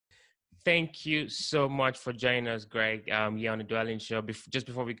Thank you so much for joining us, Greg. Here on the Dwelling Show. Just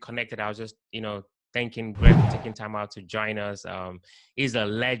before we connected, I was just, thanking Greg for taking time out to join us. He's a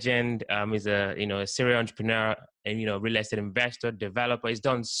legend. He's a serial entrepreneur and, real estate investor, developer. He's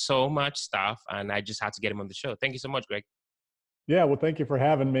done so much stuff, and I just had to get him on the show. Thank you so much, Greg. Yeah, well, thank you for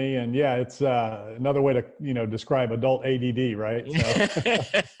having me. And yeah, it's another way to, describe adult ADD, right?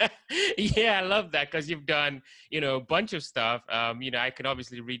 So Yeah, I love that because you've done, a bunch of stuff. I could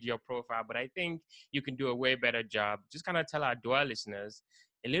obviously read your profile, but I think you can do a way better job. Just kind of tell our Dwell listeners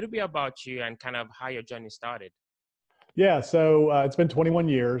a little bit about you and kind of how your journey started. yeah, so it's been 21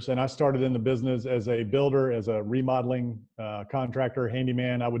 years, and I started in the business as a builder, as a remodeling contractor,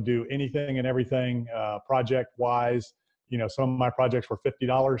 handyman. I would do anything and everything project wise. Some of my projects were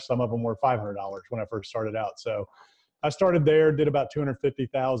 $50, some of them were $500 when I first started out. So I started there, did about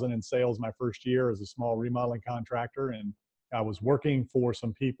 250,000 in sales my first year as a small remodeling contractor, and I was working for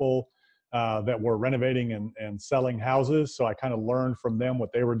some people that were renovating and selling houses. So I kind of learned from them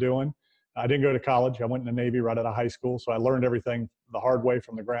what they were doing. I didn't go to college. I went in the Navy right out of high school, so I learned everything the hard way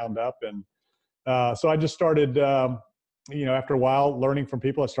from the ground up. And so I just started, after a while, learning from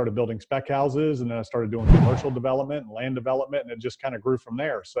people. I started building spec houses, and then I started doing commercial development and land development, and it just kind of grew from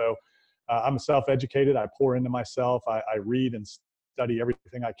there. So I'm self-educated. I pour into myself. I read and study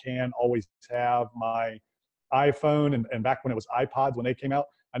everything I can. Always have my iPhone, and back when it was iPods, when they came out,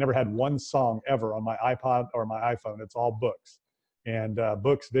 I never had one song ever on my iPod or my iPhone. It's all books. And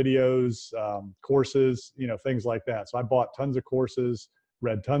books, videos, courses, things like that. So I bought tons of courses,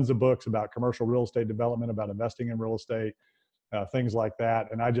 read tons of books about commercial real estate development, about investing in real estate, things like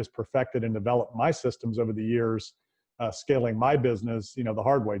that. And I just perfected and developed my systems over the years, scaling my business, the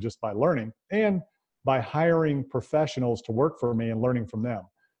hard way, just by learning and by hiring professionals to work for me and learning from them.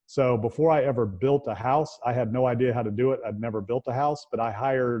 So before I ever built a house, I had no idea how to do it. I'd never built a house, but I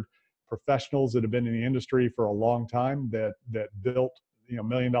hired professionals that have been in the industry for a long time that built $1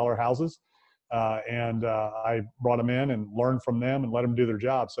 million houses, and I brought them in and learned from them and let them do their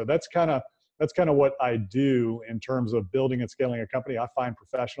job. So that's kind of what I do in terms of building and scaling a company. I find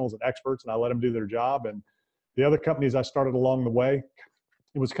professionals and experts, and I let them do their job. And the other companies I started along the way,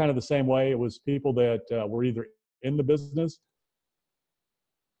 it was kind of the same way. It was people that were either in the business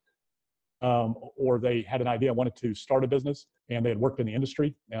or they had an idea, wanted to start a business, and they had worked in the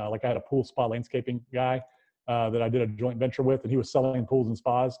industry. Like I had a pool spa landscaping guy that I did a joint venture with, and he was selling pools and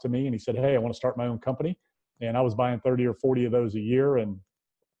spas to me. And he said, "Hey, I want to start my own company." And I was buying 30 or 40 of those a year. And,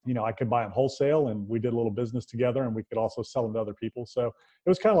 I could buy them wholesale, and we did a little business together, and we could also sell them to other people. So it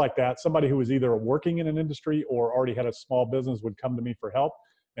was kind of like that. Somebody who was either working in an industry or already had a small business would come to me for help,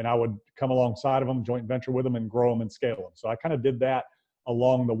 and I would come alongside of them, joint venture with them, and grow them and scale them. So I kind of did that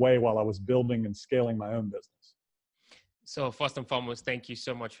along the way while I was building and scaling my own business. So first and foremost, thank you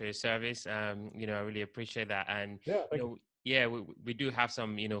so much for your service. I really appreciate that. And, Yeah, thank you. yeah, we do have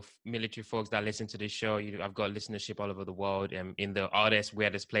some, military folks that listen to this show. I've got listenership all over the world and in the oddest,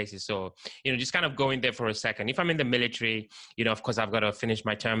 weirdest places. So, just kind of going there for a second. If I'm in the military, of course, I've got to finish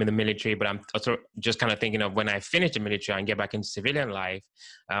my term in the military, but I'm also just kind of thinking of when I finish the military and get back into civilian life,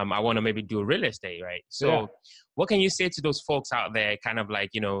 I want to maybe do real estate, right? So Yeah. what can you say to those folks out there kind of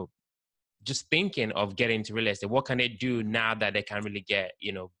like, just thinking of getting into real estate? What can they do now that they can really get,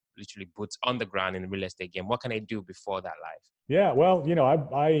 literally boots on the ground in the real estate game? What can they do before that life? Yeah, well,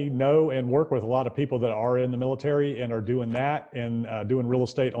 I know and work with a lot of people that are in the military and are doing that and doing real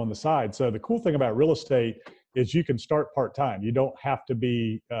estate on the side. So the cool thing about real estate is you can start part-time. You don't have to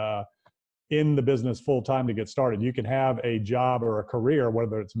be in the business full-time to get started. You can have a job or a career,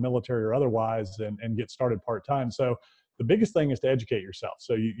 whether it's military or otherwise, and get started part-time. So the biggest thing is to educate yourself.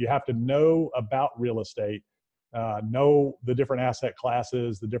 So you have to know about real estate, know the different asset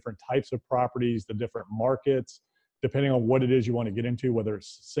classes, the different types of properties, the different markets, depending on what it is you want to get into, whether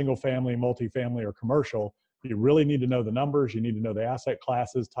it's single family, multifamily, or commercial. You really need to know the numbers. You need to know the asset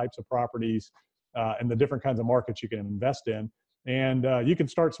classes, types of properties, and the different kinds of markets you can invest in. And you can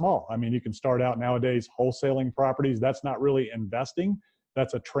start small. I mean, you can start out nowadays wholesaling properties. That's not really investing.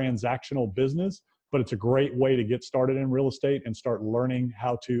 That's a transactional business, but it's a great way to get started in real estate and start learning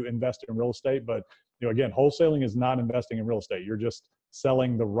how to invest in real estate. But again, wholesaling is not investing in real estate. You're just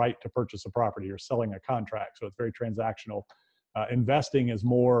selling the right to purchase a property or selling a contract. So it's very transactional. Investing is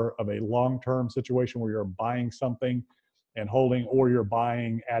more of a long-term situation where you're buying something and holding, or you're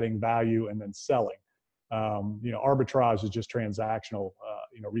buying, adding value, and then selling. Arbitrage is just transactional,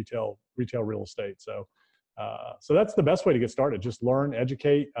 retail real estate. So that's the best way to get started. Just learn,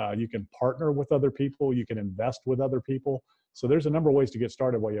 educate. You can partner with other people. You can invest with other people. So there's a number of ways to get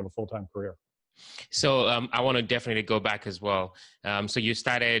started while you have a full-time career. So I want to definitely go back as well. So you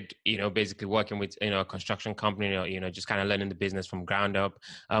started, basically working with, a construction company, just kind of learning the business from ground up.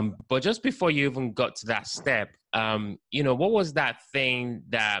 But just before you even got to that step, what was that thing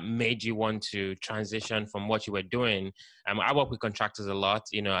that made you want to transition from what you were doing? I work with contractors a lot,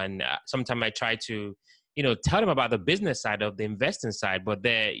 and sometimes I try to, tell them about the business side of the investing side, but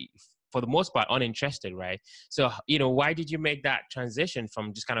they're, for the most part, uninterested, right? So, why did you make that transition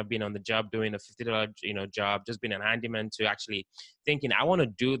from just kind of being on the job, doing a $50, job, just being an handyman, to actually thinking, I want to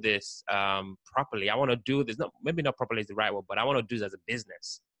do this properly. I want to do this, not, maybe not properly is the right word, but I want to do this as a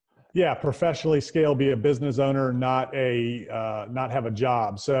business. Yeah, professionally scale, be a business owner, not have a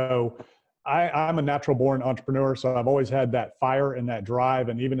job. So I'm a natural born entrepreneur. So I've always had that fire and that drive.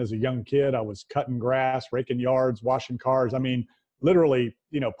 And even as a young kid, I was cutting grass, raking yards, washing cars. I mean, literally,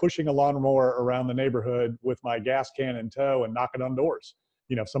 pushing a lawnmower around the neighborhood with my gas can in tow and knocking on doors.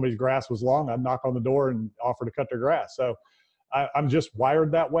 If somebody's grass was long, I'd knock on the door and offer to cut their grass. So I'm just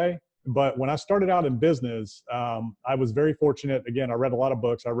wired that way. But when I started out in business, I was very fortunate. Again, I read a lot of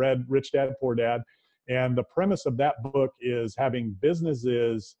books. I read Rich Dad, Poor Dad. And the premise of that book is having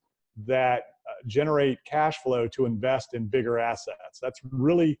businesses that generate cash flow to invest in bigger assets. That's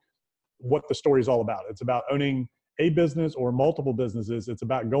really what the story is all about. It's about owning a business or multiple businesses. It's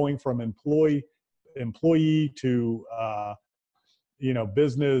about going from employee to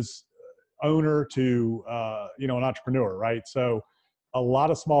business owner to an entrepreneur, right? So a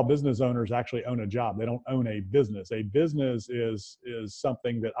lot of small business owners actually own a job. They don't own a business. A business is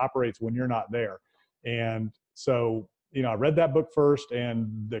something that operates when you're not there. And so, I read that book first, and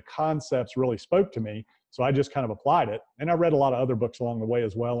the concepts really spoke to me. So I just kind of applied it. And I read a lot of other books along the way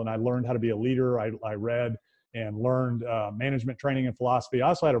as well. And I learned how to be a leader. I read and learned management training and philosophy. I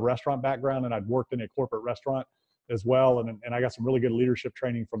also had a restaurant background, and I'd worked in a corporate restaurant as well. And I got some really good leadership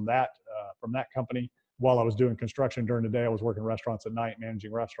training from that company. While I was doing construction during the day, I was working restaurants at night,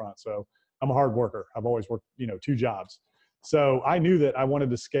 managing restaurants. So I'm a hard worker. I've always worked, two jobs. So I knew that I wanted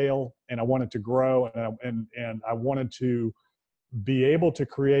to scale and I wanted to grow, and I wanted to be able to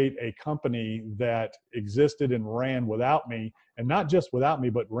create a company that existed and ran without me, and not just without me,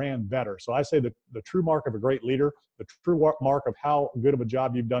 but ran better. So I say that the true mark of a great leader, the true mark of how good of a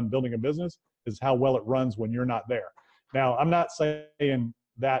job you've done building a business, is how well it runs when you're not there. Now, I'm not saying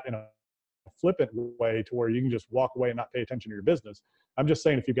that in a flippant way to where you can just walk away and not pay attention to your business. I'm just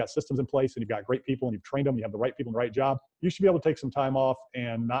saying, if you've got systems in place and you've got great people and you've trained them, you have the right people in the right job, you should be able to take some time off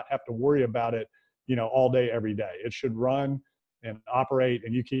and not have to worry about it, all day, every day. It should run and operate,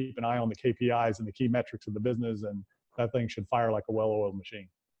 and you keep an eye on the KPIs and the key metrics of the business, and that thing should fire like a well-oiled machine.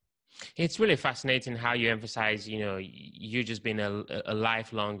 It's really fascinating how you emphasize, you just being a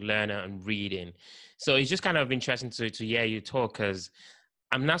lifelong learner and reading. So it's just kind of interesting to hear you talk, because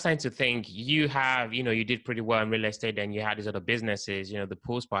I'm now starting to think you have, you did pretty well in real estate, and you had these other businesses. The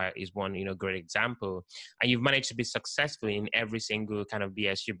pool spa is one, great example, and you've managed to be successful in every single kind of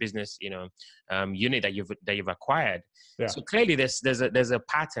BSU business, unit that you've acquired. Yeah. So clearly, there's a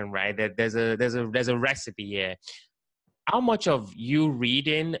pattern, right? That there's a recipe here. How much of you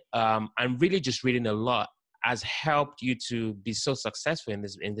reading and really just reading a lot has helped you to be so successful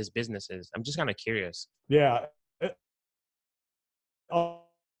in these businesses? I'm just kind of curious. Yeah.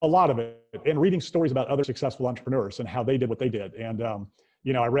 A lot of it, and reading stories about other successful entrepreneurs and how they did what they did. And,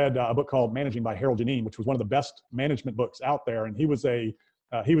 I read a book called Managing by Harold Janine, which was one of the best management books out there. And he was the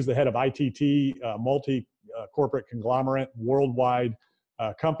head of ITT, multi corporate conglomerate, worldwide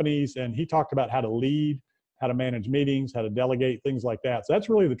companies. And he talked about how to lead, how to manage meetings, how to delegate, things like that. So that's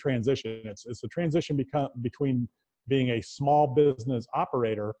really the transition. It's the transition between being a small business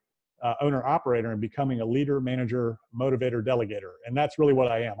owner operator and becoming a leader, manager, motivator, delegator. And that's really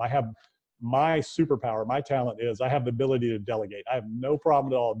what I am. I have my superpower, my talent is I have the ability to delegate. I have no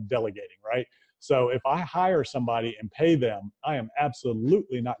problem at all delegating, right? So if I hire somebody and pay them, I am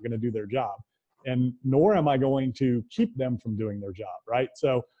absolutely not going to do their job. And nor am I going to keep them from doing their job, right?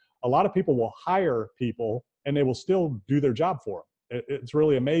 So a lot of people will hire people and they will still do their job for them. It's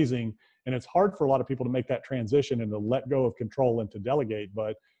really amazing. And it's hard for a lot of people to make that transition and to let go of control and to delegate.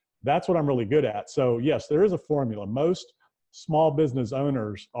 But that's what I'm really good at. So yes, there is a formula. Most small business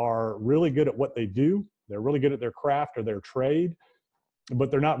owners are really good at what they do. They're really good at their craft or their trade,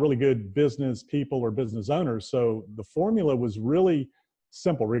 but they're not really good business people or business owners. So the formula was really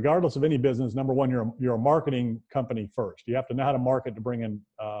simple. Regardless of any business, number one, you're a marketing company first. You have to know how to market to bring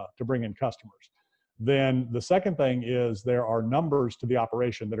in customers. Then the second thing is there are numbers to the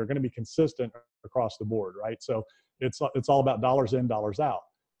operation that are going to be consistent across the board, right? So it's all about dollars in, dollars out.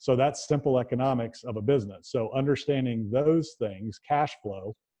 So that's simple economics of a business. So understanding those things, cash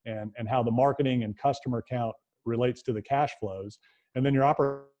flow, and how the marketing and customer count relates to the cash flows, and then your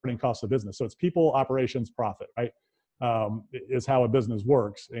operating costs of business. So it's people, operations, profit, right? Is how a business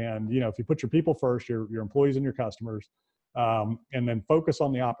works. And, if you put your people first, your employees and your customers, and then focus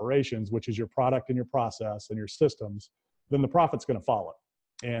on the operations, which is your product and your process and your systems, then the profit's going to follow.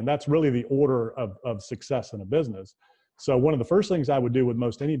 And that's really the order of success in a business. So one of the first things I would do with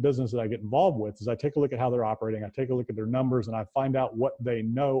most any business that I get involved with is I take a look at how they're operating. I take a look at their numbers, and I find out what they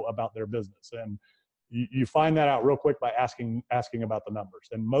know about their business. And you find that out real quick by asking about the numbers.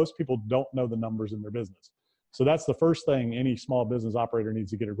 And most people don't know the numbers in their business. So that's the first thing any small business operator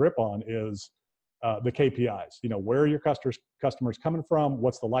needs to get a grip on is the KPIs. Where are your customers coming from?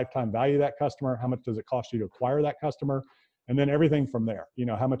 What's the lifetime value of that customer? How much does it cost you to acquire that customer? And then everything from there.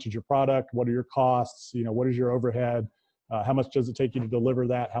 How much is your product? What are your costs? What is your overhead? How much does it take you to deliver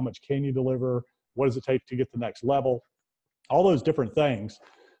that? How much can you deliver? What does it take to get to the next level? All those different things.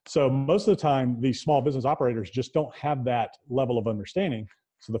 So most of the time, these small business operators just don't have that level of understanding.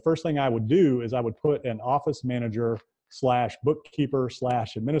 So the first thing I would do is I would put an office manager / bookkeeper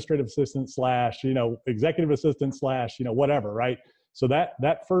 / administrative assistant / executive assistant / whatever, right? So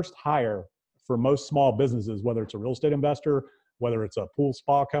that first hire for most small businesses, whether it's a real estate investor, whether it's a pool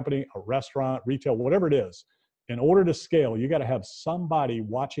spa company, a restaurant, retail, whatever it is, in order to scale, you got to have somebody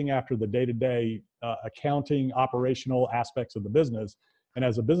watching after the day-to-day accounting, operational aspects of the business. And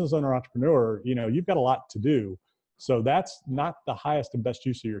as a business owner, entrepreneur, you've got a lot to do. So that's not the highest and best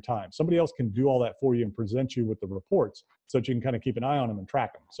use of your time. Somebody else can do all that for you and present you with the reports so that you can kind of keep an eye on them and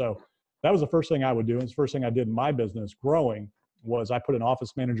track them. So that was the first thing I would do. And the first thing I did in my business growing was I put an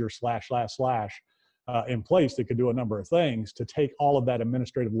office manager / in place that could do a number of things to take all of that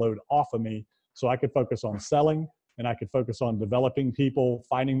administrative load off of me so I could focus on selling and I could focus on developing people,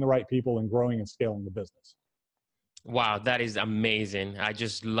 finding the right people, and growing and scaling the business. Wow, that is amazing. I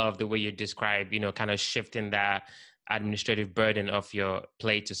just love the way you describe, kind of shifting that administrative burden off your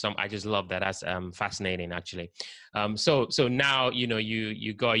plate to some. I just love that. That's fascinating, actually. So now,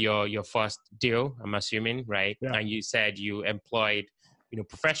 you got your first deal, I'm assuming, right? Yeah. And you said you employed,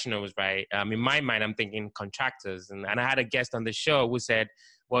 professionals, right? In my mind, I'm thinking contractors. And I had a guest on the show who said,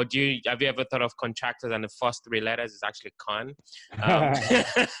 well, have you ever thought of contractors and the first 3 letters is actually con? I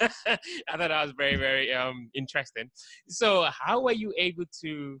thought that was very, very interesting. So how were you able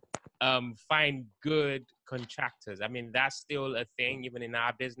to find good contractors? I mean, that's still a thing even in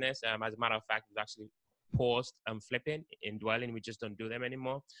our business. As a matter of fact, we've actually paused flipping in dwelling. We just don't do them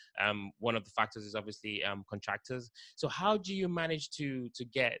anymore. One of the factors is obviously contractors. So how do you manage to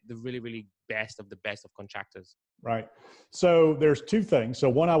get the really, really best of the best of contractors? Right. So there's 2 things. So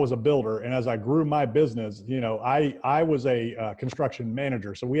one, I was a builder, and as I grew my business, I was a construction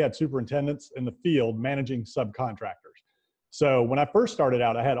manager. So we had superintendents in the field managing subcontractors. So when I first started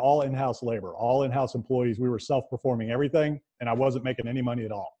out, I had all in-house labor, all in-house employees. We were self-performing everything, and I wasn't making any money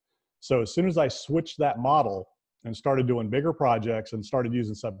at all. So as soon as I switched that model and started doing bigger projects and started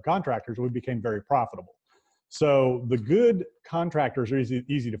using subcontractors, we became very profitable. So the good contractors are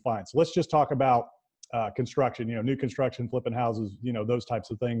easy to find. So let's just talk about construction, new construction, flipping houses, those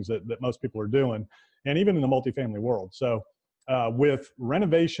types of things that most people are doing, and even in the multifamily world. So with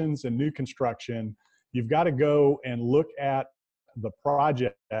renovations and new construction, you've got to go and look at the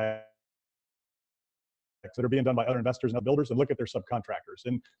projects that are being done by other investors and other builders and look at their subcontractors.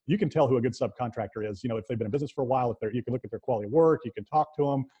 And you can tell who a good subcontractor is, if they've been in business for a while, you can look at their quality of work, you can talk to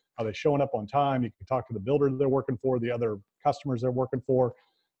them, are they showing up on time, you can talk to the builder they're working for, the other customers they're working for.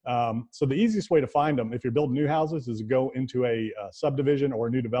 So the easiest way to find them, if you're building new houses, is to go into a subdivision or a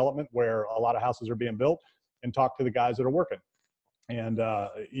new development where a lot of houses are being built and talk to the guys that are working. And,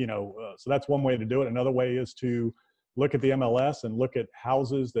 so that's one way to do it. Another way is to look at the MLS and look at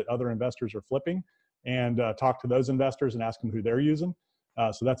houses that other investors are flipping and talk to those investors and ask them who they're using.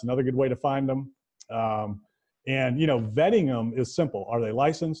 So that's another good way to find them. And, vetting them is simple. Are they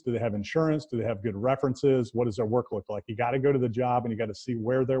licensed? Do they have insurance? Do they have good references? What does their work look like? You got to go to the job and you got to see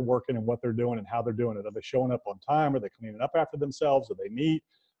where they're working and what they're doing and how they're doing it. Are they showing up on time? Are they cleaning up after themselves? Are they neat?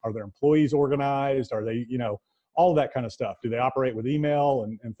 Are their employees organized? Are they, all of that kind of stuff. Do they operate with email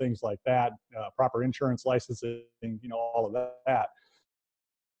and things like that? Proper insurance licensing, all of that.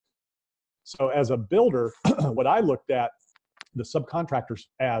 So as a builder, what I looked at the subcontractors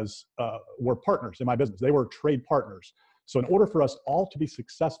as were partners in my business. They were trade partners. So in order for us all to be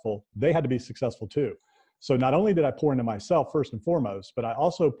successful, they had to be successful too. So not only did I pour into myself first and foremost, but I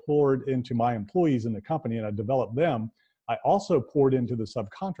also poured into my employees in the company and I developed them. I also poured into the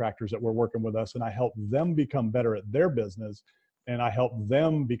subcontractors that were working with us and I helped them become better at their business and I helped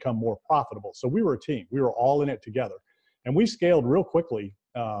them become more profitable. So we were a team. We were all in it together. And we scaled real quickly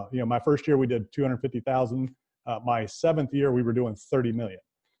My first year we did 250,000. My seventh year we were doing 30 million.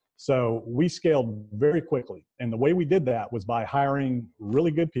 So we scaled very quickly. And the way we did that was by hiring really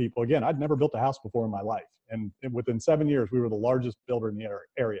good people. Again, I'd never built a house before in my life. And within 7 years, we were the largest builder in the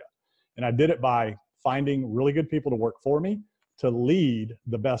area. And I did it by finding really good people to work for me to lead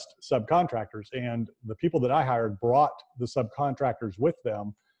the best subcontractors. And the people that I hired brought the subcontractors with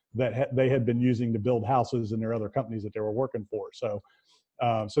them that they had been using to build houses in their other companies that they were working for. So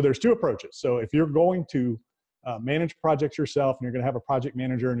there's two approaches. So if you're going to manage projects yourself and you're going to have a project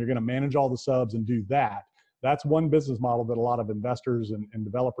manager and you're going to manage all the subs and do that, that's one business model that a lot of investors and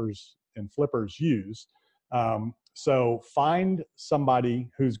developers and flippers use. So find somebody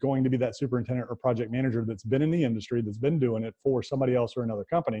who's going to be that superintendent or project manager that's been in the industry, that's been doing it for somebody else or another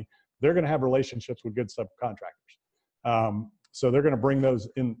company. They're going to have relationships with good subcontractors. So they're going to bring those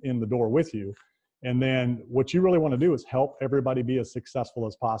in the door with you. And then what you really want to do is help everybody be as successful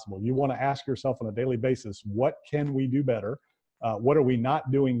as possible. You want to ask yourself on a daily basis, what can we do better? What are we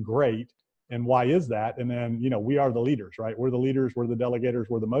not doing great? And why is that? And then, we are the leaders, right? We're the leaders, we're the delegators,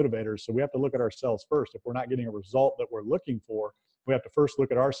 we're the motivators. So we have to look at ourselves first. If we're not getting a result that we're looking for, we have to first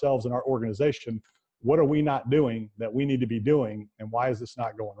look at ourselves and our organization. What are we not doing that we need to be doing? And why is this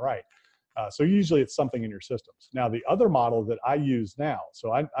not going right? So usually it's something in your systems. Now, the other model that I use now,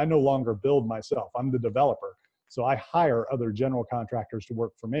 so I no longer build myself, I'm the developer. So I hire other general contractors to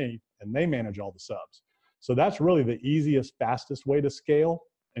work for me and they manage all the subs. So that's really the easiest, fastest way to scale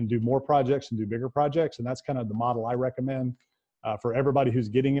and do more projects and do bigger projects. And that's kind of the model I recommend for everybody who's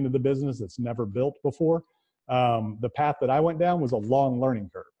getting into the business that's never built before. The path that I went down was a long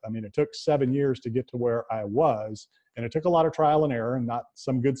learning curve. I mean, it took 7 years to get to where I was, and it took a lot of trial and error, and not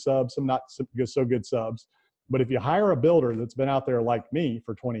some good subs, some not so good subs. But if you hire a builder that's been out there like me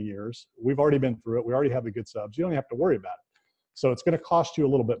for 20 years, we've already been through it. We already have the good subs. You don't have to worry about it. So it's going to cost you a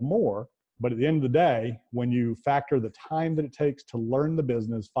little bit more. But at the end of the day, when you factor the time that it takes to learn the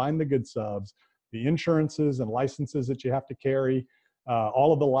business, find the good subs, the insurances and licenses that you have to carry,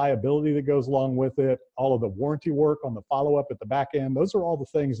 all of the liability that goes along with it, all of the warranty work on the follow-up at the back end, those are all the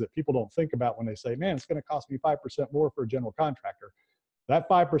things that people don't think about when they say, man, it's going to cost me 5% more for a general contractor. That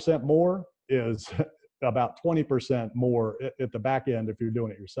 5% more is about 20% more at the back end if you're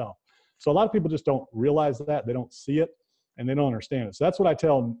doing it yourself. So a lot of people just don't realize that. They don't see it and they don't understand it. So that's what I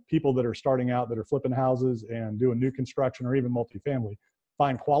tell people that are starting out, that are flipping houses and doing new construction or even multifamily.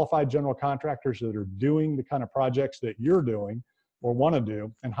 Find qualified general contractors that are doing the kind of projects that you're doing or want to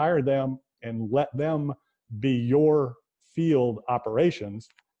do, and hire them and let them be your field operations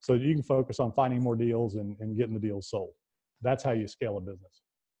so that you can focus on finding more deals and getting the deals sold. That's how you scale a business.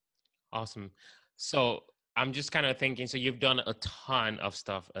 Awesome. So I'm just kind of thinking, so you've done a ton of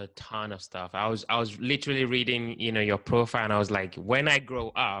stuff. I was literally reading, your profile, and I was like, when I grow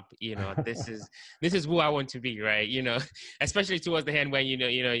up, this is who I want to be, right? Especially towards the end when,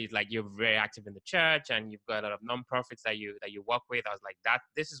 like you're very active in the church and you've got a lot of nonprofits that you work with. I was like,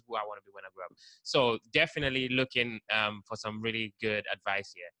 this is who I want to be when I grow up. So definitely looking for some really good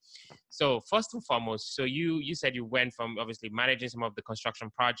advice here. So first and foremost, so you said you went from obviously managing some of the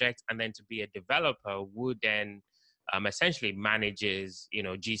construction projects and then to be a developer who then essentially manages,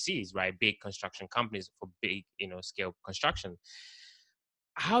 GCs, right? Big construction companies for big, scale construction.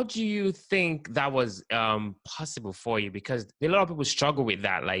 How do you think that was possible for you? Because a lot of people struggle with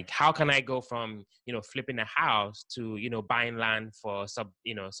that. Like, how can I go from, flipping a house to, buying land for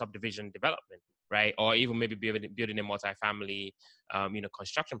subdivision development, right? Or even maybe building a multifamily,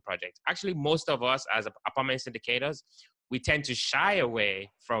 construction project. Actually, most of us as apartment syndicators, we tend to shy away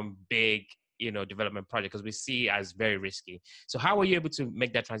from big, development projects because we see it as very risky. So how were you able to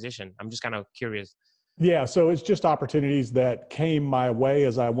make that transition? I'm just kind of curious. Yeah, so it's just opportunities that came my way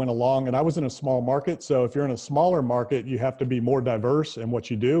as I went along. And I was in a small market. So if you're in a smaller market, you have to be more diverse in what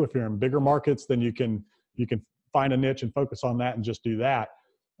you do. If you're in bigger markets, then you can find a niche and focus on that and just do that.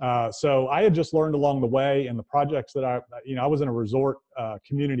 So I had just learned along the way, and the projects that I was in a resort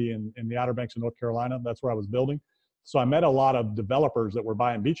community in the Outer Banks of North Carolina. That's where I was building. So I met a lot of developers that were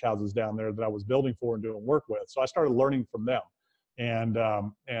buying beach houses down there that I was building for and doing work with. So I started learning from them. And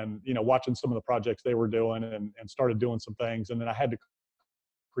watching some of the projects they were doing and started doing some things. And then I had to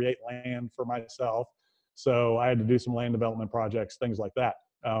create land for myself. So I had to do some land development projects, things like that.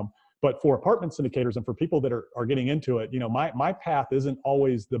 But for apartment syndicators and for people that are getting into it, my path isn't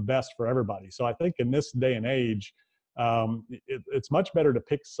always the best for everybody. So I think in this day and age, it's much better to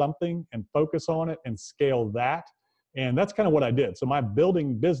pick something and focus on it and scale that. And that's kind of what I did. So my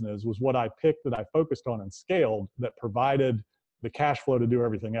building business was what I picked that I focused on and scaled that provided the cash flow to do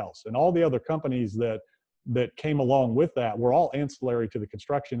everything else. And all the other companies that that came along with that were all ancillary to the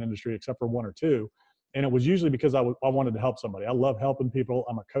construction industry, except for one or two. And it was usually because I wanted to help somebody. I love helping people.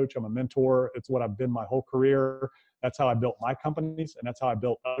 I'm a coach. I'm a mentor. It's what I've been my whole career. That's how I built my companies, and that's how I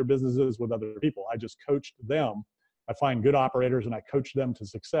built other businesses with other people. I just coached them. I find good operators and I coach them to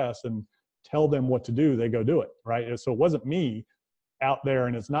success and tell them what to do. They go do it, right? So it wasn't me out there,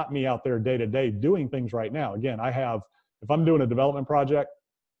 and it's not me out there day to day doing things right now. Again, if I'm doing a development project,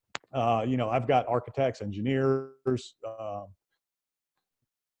 I've got architects, engineers,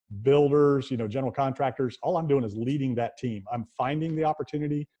 builders, general contractors. All I'm doing is leading that team. I'm finding the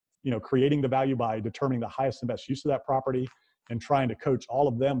opportunity, creating the value by determining the highest and best use of that property and trying to coach all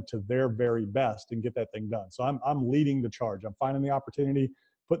of them to their very best and get that thing done. So I'm leading the charge. I'm finding the opportunity,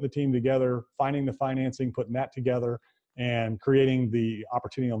 putting the team together, finding the financing, putting that together, and creating the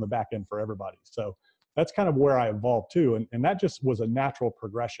opportunity on the back end for everybody. So that's kind of where I evolved too. And that just was a natural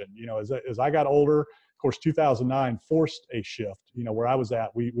progression. As I got older, of course, 2009 forced a shift, where I was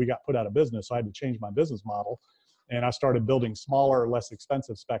at, we got put out of business. So I had to change my business model. And I started building smaller, less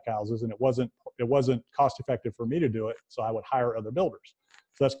expensive spec houses. And it wasn't cost effective for me to do it. So I would hire other builders.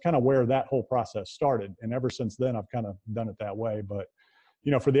 So that's kind of where that whole process started. And ever since then, I've kind of done it that way. But,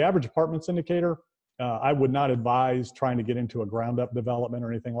 for the average apartment syndicator, I would not advise trying to get into a ground up development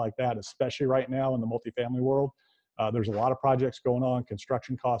or anything like that, especially right now in the multifamily world. There's a lot of projects going on.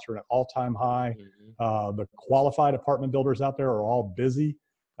 Construction costs are at an all-time high. The qualified apartment builders out there are all busy.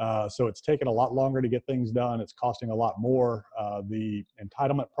 So it's taken a lot longer to get things done. It's costing a lot more. The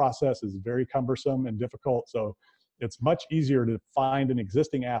entitlement process is very cumbersome and difficult. So it's much easier to find an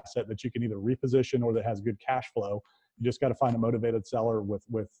existing asset that you can either reposition or that has good cash flow. You just got to find a motivated seller with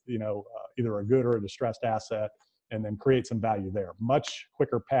either a good or a distressed asset, and then create some value there. Much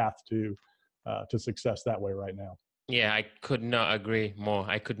quicker path to success that way right now. Yeah, I could not agree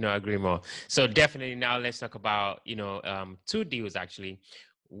more. So definitely now let's talk about, two deals actually.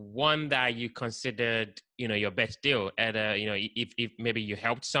 One that you considered, your best deal, either, if maybe you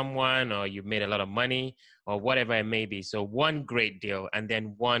helped someone or you made a lot of money or whatever it may be. So one great deal and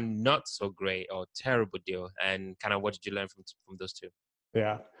then one not so great or terrible deal, and kind of what did you learn from those two?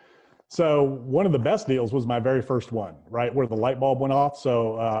 Yeah. So one of the best deals was my very first one, right, where the light bulb went off.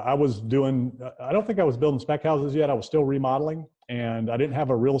 So I don't think I was building spec houses yet. I was still remodeling, and I didn't have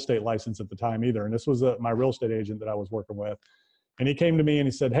a real estate license at the time either. And this was my real estate agent that I was working with. And he came to me and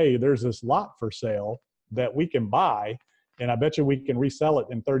he said, "Hey, there's this lot for sale that we can buy, and I bet you we can resell it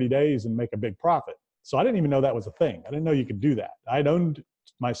in 30 days and make a big profit." So I didn't even know that was a thing. I didn't know you could do that. I'd owned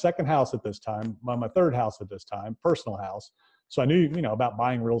my second house at this time, my third house at this time, personal house. So I knew, about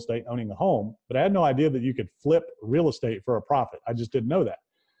buying real estate, owning a home, but I had no idea that you could flip real estate for a profit. I just didn't know that.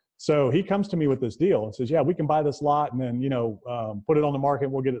 So he comes to me with this deal and says, "Yeah, we can buy this lot and then, put it on the market.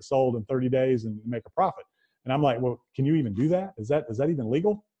 We'll get it sold in 30 days and make a profit." And I'm like, "Well, can you even do that? Is that even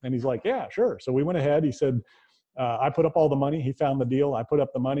legal?" And he's like, "Yeah, sure." So we went ahead. He said, I put up all the money. He found the deal. I put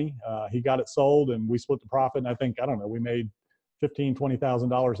up the money. He got it sold and we split the profit. And I think, I don't know, we made $15,000,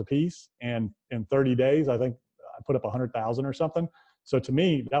 $20,000 a piece. And in 30 days, I think I put up 100,000 or something. So to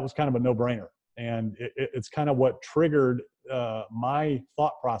me, that was kind of a no-brainer. And it's kind of what triggered my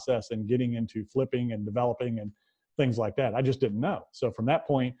thought process in getting into flipping and developing and things like that. I just didn't know. So from that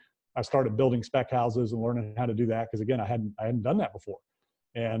point, I started building spec houses and learning how to do that. Because again, I hadn't done that before.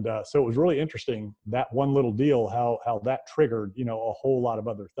 And so it was really interesting, that one little deal, how that triggered, a whole lot of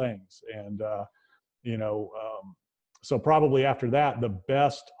other things. And, so probably after that, the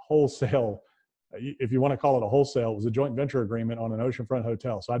best wholesale, if you want to call it a wholesale, was a joint venture agreement on an oceanfront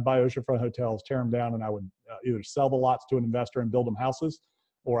hotel. So I'd buy oceanfront hotels, tear them down, and I would either sell the lots to an investor and build them houses,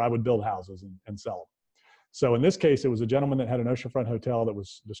 or I would build houses and sell them. So in this case, it was a gentleman that had an oceanfront hotel that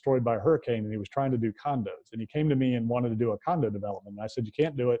was destroyed by a hurricane, and he was trying to do condos. And he came to me and wanted to do a condo development. And I said, "You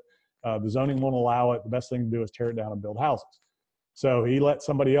can't do it. The zoning won't allow it. The best thing to do is tear it down and build houses." So he let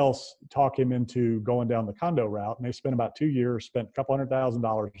somebody else talk him into going down the condo route. And they spent about 2 years, spent a couple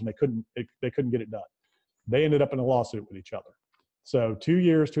 $100,000, and they couldn't get it done. They ended up in a lawsuit with each other. So 2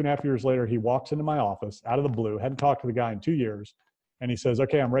 years, 2.5 years later, he walks into my office out of the blue, hadn't talked to the guy in 2 years. And he says,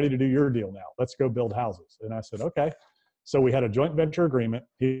 "Okay, I'm ready to do your deal now. Let's go build houses." And I said, "Okay." So we had a joint venture agreement.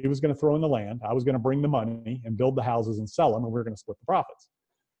 He was going to throw in the land. I was going to bring the money and build the houses and sell them, and we were going to split the profits.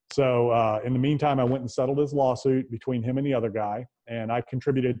 So in the meantime, I went and settled his lawsuit between him and the other guy, and I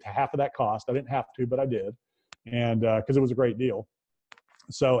contributed to half of that cost. I didn't have to, but I did, and because it was a great deal.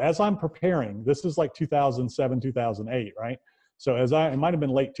 So as I'm preparing, this is like 2007, 2008, right? So it might have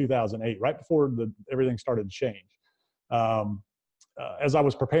been late 2008, right before everything started to change. As I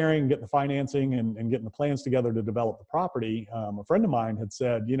was preparing, getting the financing and getting the plans together to develop the property, a friend of mine had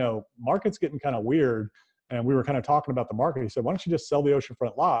said, "Market's getting kind of weird. and we were kind of talking about the market. He said, why don't you just sell the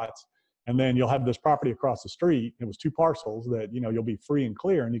oceanfront lots, and then you'll have this property across the street. It was 2 parcels that, you'll be free and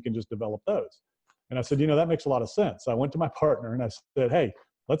clear, and you can just develop those. And I said, that makes a lot of sense. So I went to my partner and I said, hey,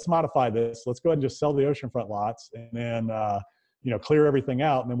 let's modify this. Let's go ahead and just sell the oceanfront lots, and then, clear everything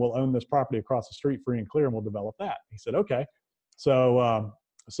out, and then we'll own this property across the street free and clear, and we'll develop that. He said, okay.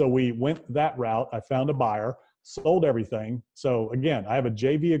 So we went that route. I found a buyer, sold everything. So again, I have a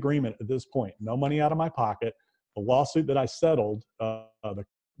JV agreement at this point, no money out of my pocket. The lawsuit that I settled,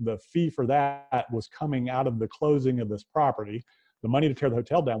 the fee for that was coming out of the closing of this property. The money to tear the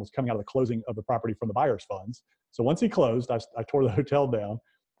hotel down was coming out of the closing of the property from the buyer's funds. So once he closed, I tore the hotel down.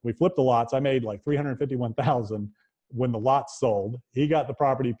 We flipped the lots. I made like $351,000 when the lots sold. He got the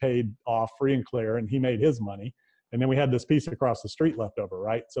property paid off free and clear, and he made his money. And then we had this piece across the street left over,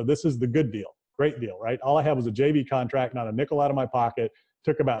 right? So this is the good deal, great deal, right? All I had was a JV contract, not a nickel out of my pocket.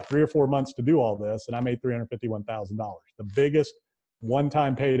 Took about 3 or 4 months to do all this, and I made $351,000. The biggest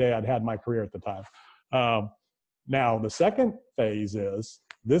one-time payday I'd had in my career at the time. Now, the second phase is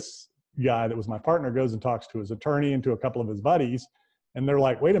this guy that was my partner goes and talks to his attorney and to a couple of his buddies, and they're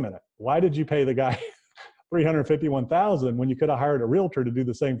like, wait a minute, why did you pay the guy $351,000 when you could have hired a realtor to do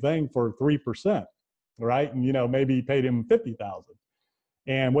the same thing for 3%, right? And, maybe paid him $50,000.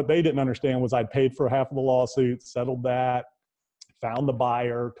 And what they didn't understand was I'd paid for half of the lawsuit, settled that, found the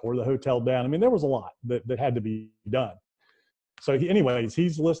buyer, tore the hotel down. I mean, there was a lot that had to be done. So anyways,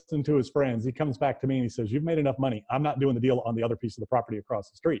 he's listening to his friends. He comes back to me and he says, you've made enough money. I'm not doing the deal on the other piece of the property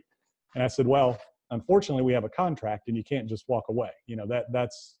across the street. And I said, well, unfortunately, we have a contract and you can't just walk away.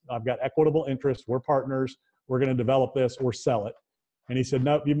 That's I've got equitable interest. We're partners. We're going to develop this or sell it. And he said,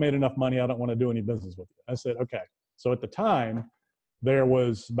 nope, you've made enough money. I don't want to do any business with you. I said, okay. So at the time, there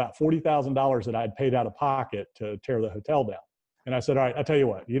was about $40,000 that I had paid out of pocket to tear the hotel down. And I said, all right, I tell you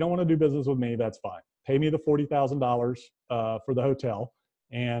what, you don't want to do business with me, that's fine. Pay me the $40,000 for the hotel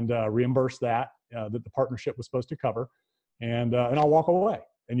and reimburse that the partnership was supposed to cover, and I'll walk away,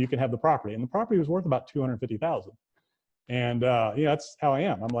 and you can have the property. And the property was worth about $250,000. And that's how I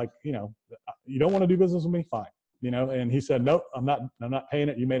am. I'm like, you don't want to do business with me, fine. And he said, nope, I'm not paying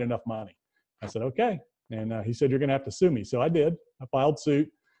it. You made enough money. I said, okay. And he said, you're going to have to sue me. So I did. I filed suit.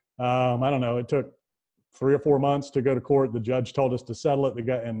 I don't know. It took 3 or 4 months to go to court. The judge told us to settle it.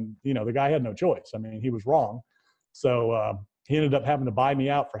 The guy had no choice. I mean, he was wrong. So he ended up having to buy me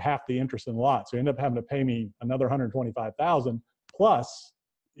out for half the interest in the lot. So he ended up having to pay me another $125,000 plus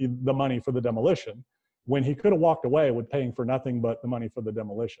the money for the demolition, when he could have walked away with paying for nothing but the money for the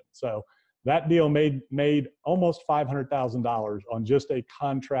demolition. So that deal made almost $500,000 on just a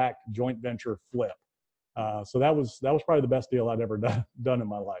contract joint venture flip. So that was probably the best deal I'd ever done in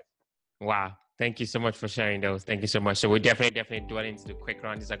my life. Wow. Thank you so much for sharing those. Thank you so much. So we're definitely doing into the quick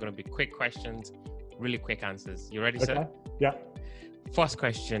round. These are going to be quick questions, really quick answers. You ready, sir? Yeah. First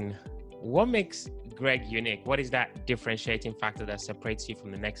question. What makes Greg unique? What is that differentiating factor that separates you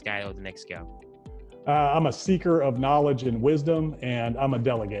from the next guy or the next girl? I'm a seeker of knowledge and wisdom, and I'm a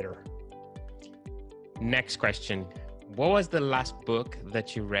delegator. Next question. What was the last book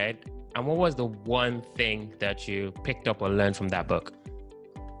that you read, and what was the one thing that you picked up or learned from that book?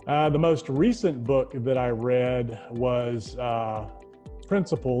 The most recent book that I read was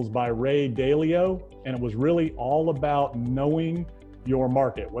Principles by Ray Dalio, and it was really all about knowing your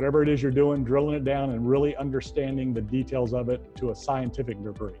market. Whatever it is you're doing, drilling it down and really understanding the details of it to a scientific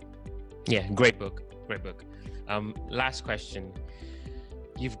degree. Yeah, great book. Last question.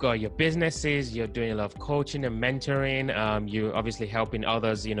 You've got your businesses, you're doing a lot of coaching and mentoring. You're obviously helping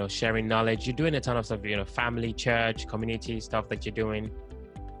others, sharing knowledge. You're doing a ton of stuff, family, church, community stuff that you're doing.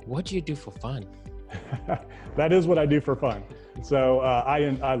 What do you do for fun? That is what I do for fun. So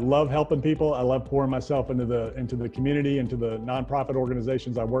I love helping people. I love pouring myself into the community, into the nonprofit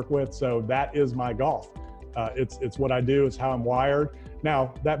organizations I work with. So that is my golf. It's what I do. It's how I'm wired.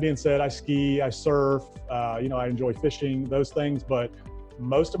 Now, that being said, I ski, I surf, I enjoy fishing, those things, but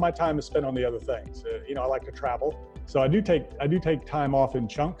most of my time is spent on the other things. I like to travel. So I do take time off in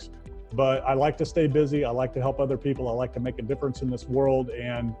chunks, but I like to stay busy. I like to help other people. I like to make a difference in this world.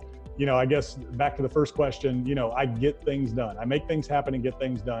 And, I guess back to the first question, I get things done. I make things happen and get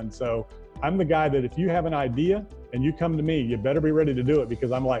things done. So I'm the guy that if you have an idea and you come to me, you better be ready to do it,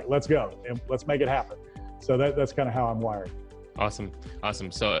 because I'm like, let's go and let's make it happen. So that's kind of how I'm wired. Awesome.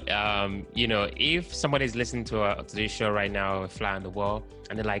 So, if somebody's listening to this show right now, a fly on the wall,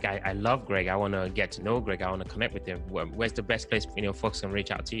 and they're like, I love Greg. I want to get to know Greg. I want to connect with him. Where's the best place, folks can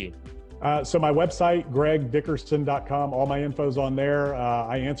reach out to you? So my website, gregdickerson.com, all my info's on there.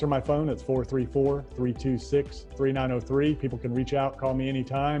 I answer my phone. It's 434-326-3903. People can reach out, call me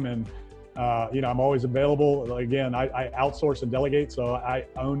anytime. And, I'm always available. Again, I outsource and delegate, so I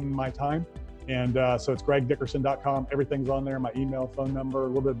own my time. And so it's gregdickerson.com. Everything's on there, my email, phone number, a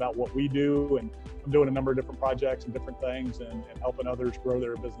little bit about what we do. And I'm doing a number of different projects and different things and helping others grow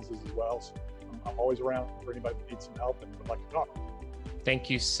their businesses as well. So I'm always around for anybody that needs some help and would like to talk. Thank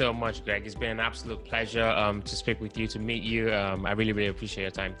you so much, Greg. It's been an absolute pleasure to speak with you, to meet you. I really, really appreciate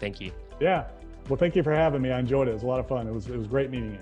your time. Thank you. Yeah. Well, thank you for having me. I enjoyed it. It was a lot of fun. It was great meeting you.